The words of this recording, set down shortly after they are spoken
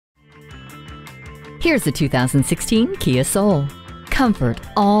Here's the 2016 Kia Soul. Comfort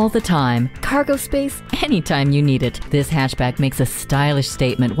all the time, cargo space anytime you need it. This hatchback makes a stylish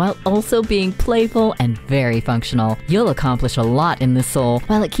statement while also being playful and very functional. You'll accomplish a lot in this Soul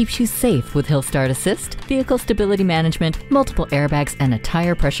while it keeps you safe with Hill Start Assist, vehicle stability management, multiple airbags, and a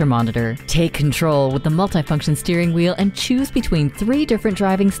tire pressure monitor. Take control with the multifunction steering wheel and choose between 3 different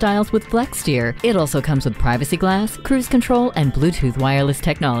driving styles with Flex Steer. It also comes with privacy glass, cruise control, and Bluetooth wireless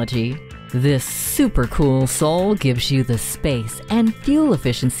technology. This super cool Soul gives you the space and fuel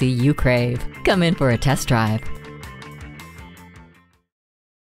efficiency you crave. Come in for a test drive.